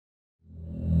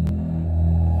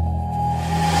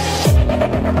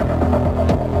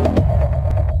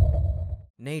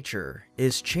Nature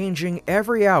is changing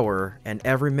every hour and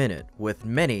every minute, with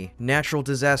many natural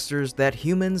disasters that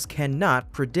humans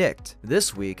cannot predict.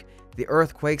 This week, the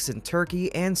earthquakes in Turkey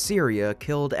and Syria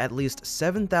killed at least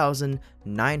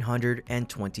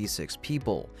 7,926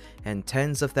 people, and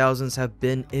tens of thousands have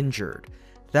been injured.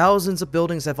 Thousands of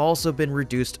buildings have also been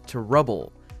reduced to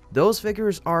rubble. Those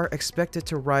figures are expected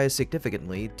to rise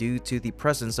significantly due to the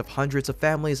presence of hundreds of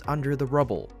families under the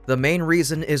rubble. The main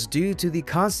reason is due to the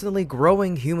constantly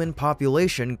growing human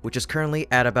population, which is currently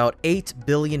at about 8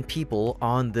 billion people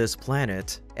on this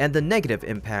planet, and the negative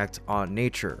impact on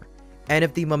nature. And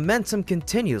if the momentum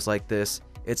continues like this,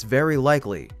 it's very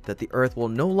likely that the Earth will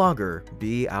no longer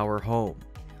be our home.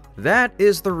 That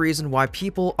is the reason why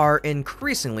people are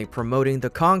increasingly promoting the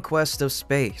conquest of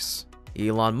space.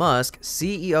 Elon Musk,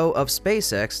 CEO of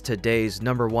SpaceX, today's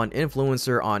 #1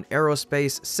 influencer on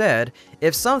aerospace, said,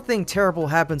 "If something terrible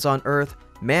happens on Earth,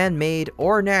 man-made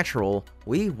or natural,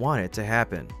 we want it to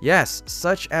happen." Yes,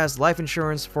 such as life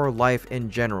insurance for life in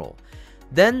general.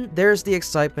 Then there's the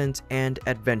excitement and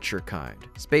adventure kind.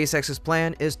 SpaceX's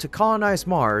plan is to colonize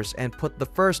Mars and put the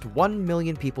first 1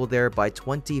 million people there by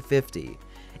 2050.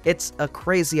 It's a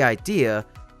crazy idea,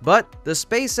 but the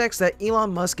SpaceX that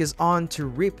Elon Musk is on to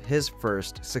reap his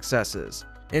first successes.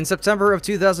 In September of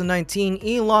 2019,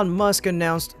 Elon Musk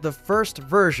announced the first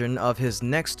version of his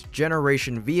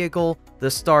next-generation vehicle,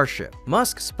 the Starship.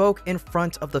 Musk spoke in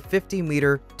front of the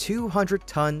 50-meter,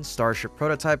 200-ton Starship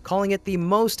prototype, calling it the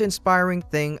most inspiring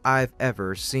thing I've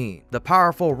ever seen. The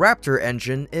powerful Raptor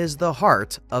engine is the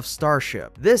heart of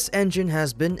Starship. This engine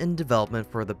has been in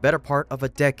development for the better part of a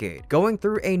decade, going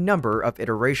through a number of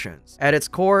iterations. At its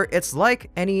core, it's like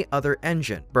any other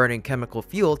engine, burning chemical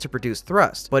fuel to produce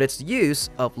thrust, but its use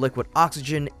of liquid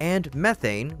oxygen and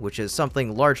methane, which is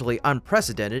something largely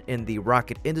unprecedented in the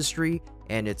rocket industry,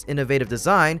 and its innovative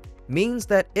design means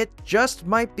that it just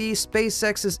might be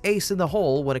SpaceX's ace in the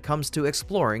hole when it comes to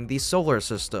exploring the solar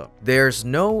system. There's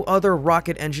no other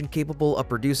rocket engine capable of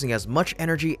producing as much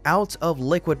energy out of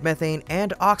liquid methane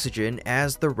and oxygen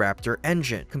as the Raptor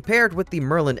engine. Compared with the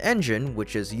Merlin engine,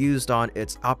 which is used on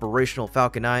its operational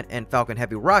Falcon 9 and Falcon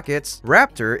Heavy rockets,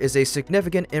 Raptor is a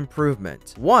significant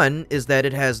improvement. One is that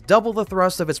it has double the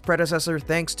thrust of its predecessor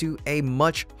thanks to a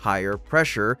much higher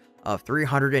pressure of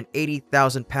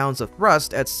 380,000 pounds of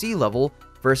thrust at sea level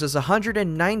versus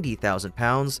 190,000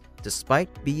 pounds, despite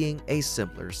being a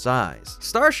simpler size.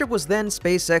 Starship was then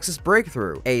SpaceX's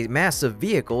breakthrough, a massive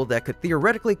vehicle that could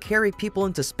theoretically carry people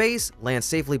into space, land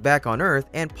safely back on Earth,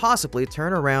 and possibly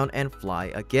turn around and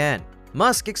fly again.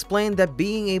 Musk explained that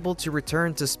being able to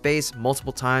return to space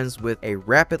multiple times with a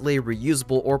rapidly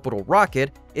reusable orbital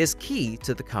rocket is key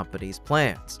to the company's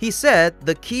plans. He said,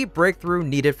 "The key breakthrough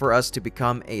needed for us to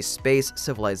become a space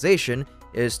civilization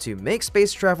is to make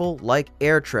space travel like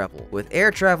air travel. With air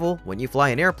travel, when you fly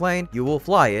an airplane, you will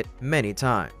fly it many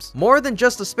times." More than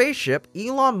just a spaceship,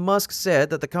 Elon Musk said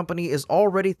that the company is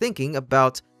already thinking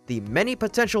about the many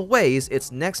potential ways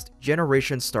its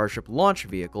next-generation Starship launch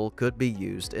vehicle could be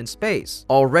used in space.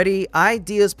 Already,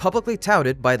 ideas publicly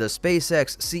touted by the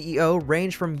SpaceX CEO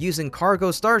range from using cargo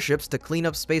starships to clean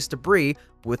up space debris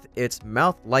with its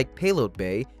mouth-like payload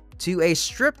bay, to a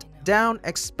stripped-down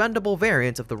expendable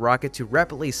variant of the rocket to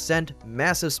rapidly send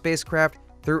massive spacecraft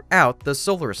throughout the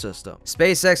solar system.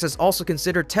 SpaceX has also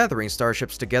considered tethering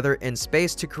starships together in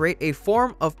space to create a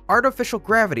form of artificial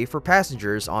gravity for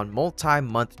passengers on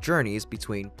multi-month journeys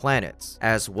between planets,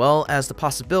 as well as the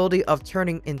possibility of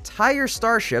turning entire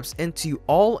starships into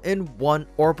all-in-one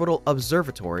orbital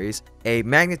observatories, a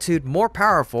magnitude more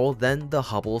powerful than the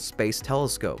Hubble Space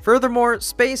Telescope. Furthermore,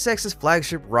 SpaceX's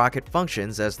flagship rocket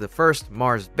functions as the first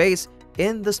Mars base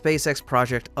in the SpaceX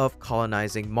project of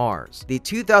colonizing Mars. The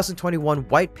 2021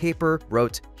 white paper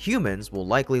wrote, "Humans will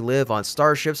likely live on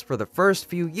starships for the first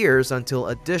few years until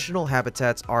additional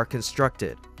habitats are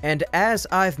constructed." And as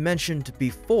I've mentioned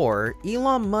before,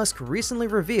 Elon Musk recently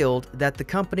revealed that the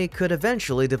company could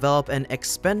eventually develop an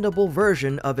expendable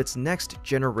version of its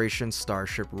next-generation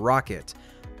Starship rocket.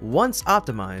 Once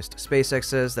optimized, SpaceX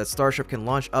says that Starship can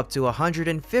launch up to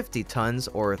 150 tons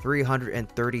or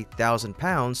 330,000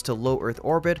 pounds to low Earth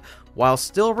orbit while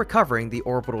still recovering the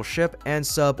orbital ship and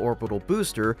suborbital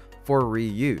booster for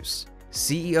reuse.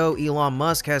 CEO Elon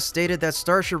Musk has stated that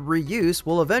Starship reuse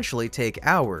will eventually take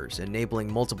hours,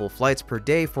 enabling multiple flights per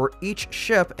day for each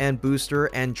ship and booster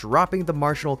and dropping the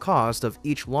marginal cost of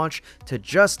each launch to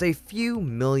just a few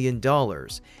 $1 million.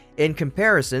 In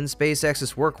comparison,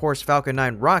 SpaceX's workhorse Falcon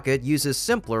 9 rocket uses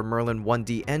simpler Merlin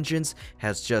 1D engines,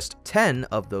 has just 10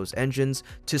 of those engines,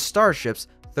 to Starship's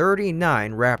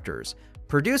 39 Raptors,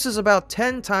 produces about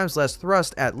 10 times less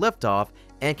thrust at liftoff,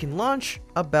 and can launch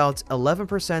about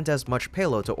 11% as much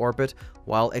payload to orbit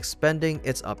while expending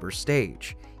its upper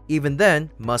stage. Even then,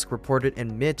 Musk reported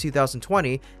in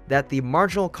mid-2020 that the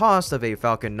marginal cost of a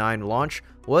Falcon 9 launch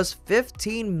was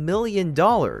 $15 million.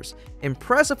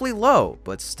 Impressively low,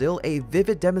 but still a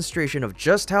vivid demonstration of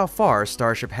just how far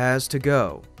Starship has to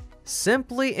go.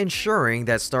 Simply ensuring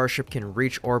that Starship can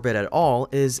reach orbit at all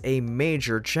is a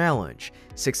major challenge.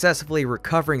 Successfully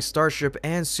recovering Starship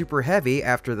and Super Heavy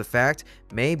after the fact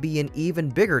may be an even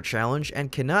bigger challenge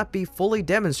and cannot be fully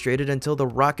demonstrated until the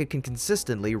rocket can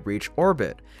consistently reach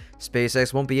orbit.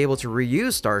 SpaceX won't be able to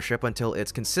reuse Starship until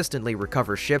it consistently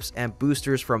recovers ships and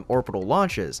boosters from orbital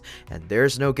launches, and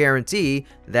there's no guarantee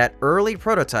that early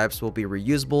prototypes will be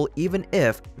reusable even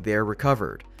if they're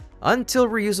recovered. Until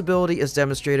reusability is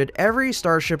demonstrated, every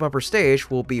Starship upper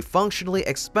stage will be functionally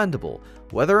expendable,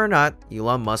 whether or not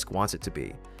Elon Musk wants it to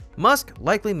be. Musk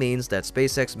likely means that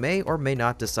SpaceX may or may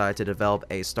not decide to develop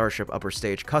a Starship upper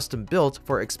stage custom-built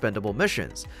for expendable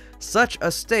missions. Such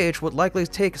a stage would likely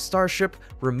take Starship,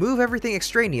 remove everything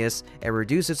extraneous, and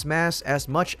reduce its mass as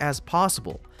much as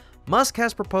possible. Musk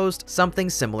has proposed something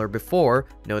similar before,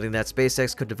 noting that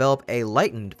SpaceX could develop a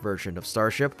lightened version of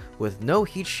Starship with no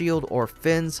heat shield or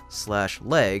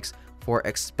fins/legs for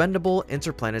expendable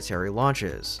interplanetary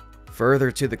launches.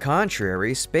 Further to the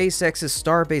contrary, SpaceX's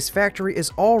Starbase factory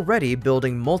is already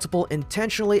building multiple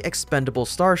intentionally expendable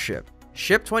Starship.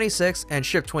 Ship 26 and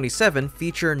Ship 27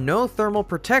 feature no thermal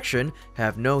protection,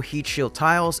 have no heat shield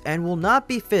tiles, and will not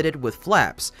be fitted with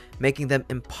flaps, making them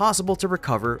impossible to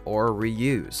recover or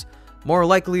reuse. More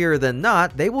likelier than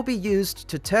not, they will be used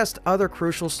to test other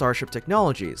crucial Starship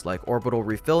technologies like orbital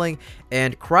refilling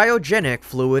and cryogenic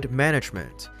fluid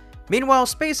management. Meanwhile,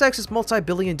 SpaceX's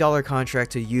multi-billion-dollar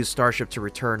contract to use Starship to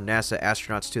return NASA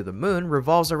astronauts to the moon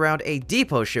revolves around a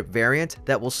depot ship variant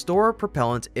that will store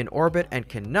propellant in orbit and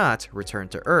cannot return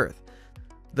to Earth.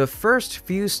 The first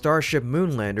few Starship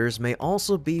moonlanders may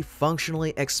also be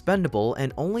functionally expendable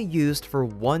and only used for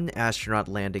one astronaut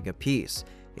landing apiece.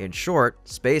 In short,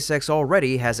 SpaceX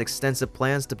already has extensive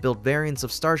plans to build variants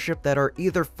of Starship that are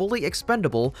either fully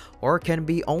expendable or can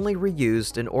be only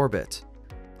reused in orbit.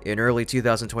 In early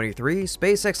 2023,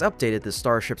 SpaceX updated the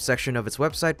Starship section of its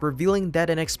website, revealing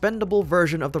that an expendable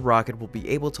version of the rocket will be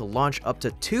able to launch up to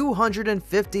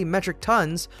 250 metric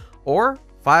tons, or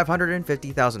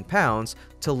 550,000 pounds,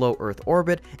 to low Earth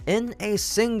orbit in a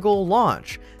single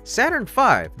launch. Saturn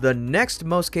V, the next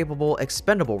most capable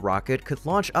expendable rocket, could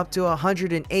launch up to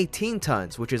 118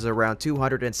 tons, which is around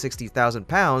 260,000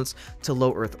 pounds, to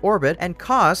low Earth orbit and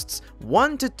costs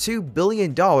 $1 to $2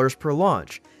 billion per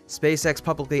launch. SpaceX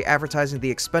publicly advertising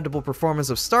the expendable performance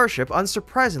of Starship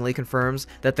unsurprisingly confirms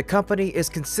that the company is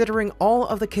considering all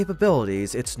of the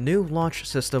capabilities its new launch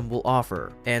system will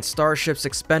offer. And Starship's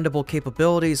expendable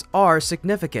capabilities are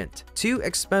significant. 2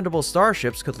 expendable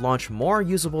Starships could launch more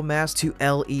usable mass to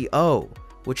LEO,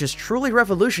 which is truly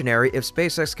revolutionary if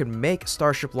SpaceX can make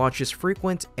Starship launches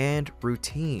frequent and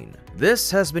routine.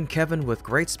 This has been Kevin with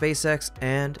Great SpaceX,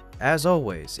 and as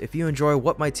always, if you enjoy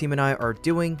what my team and I are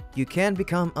doing, you can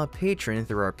become a patron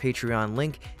through our Patreon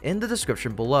link in the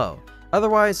description below.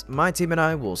 Otherwise, my team and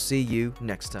I will see you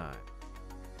next time.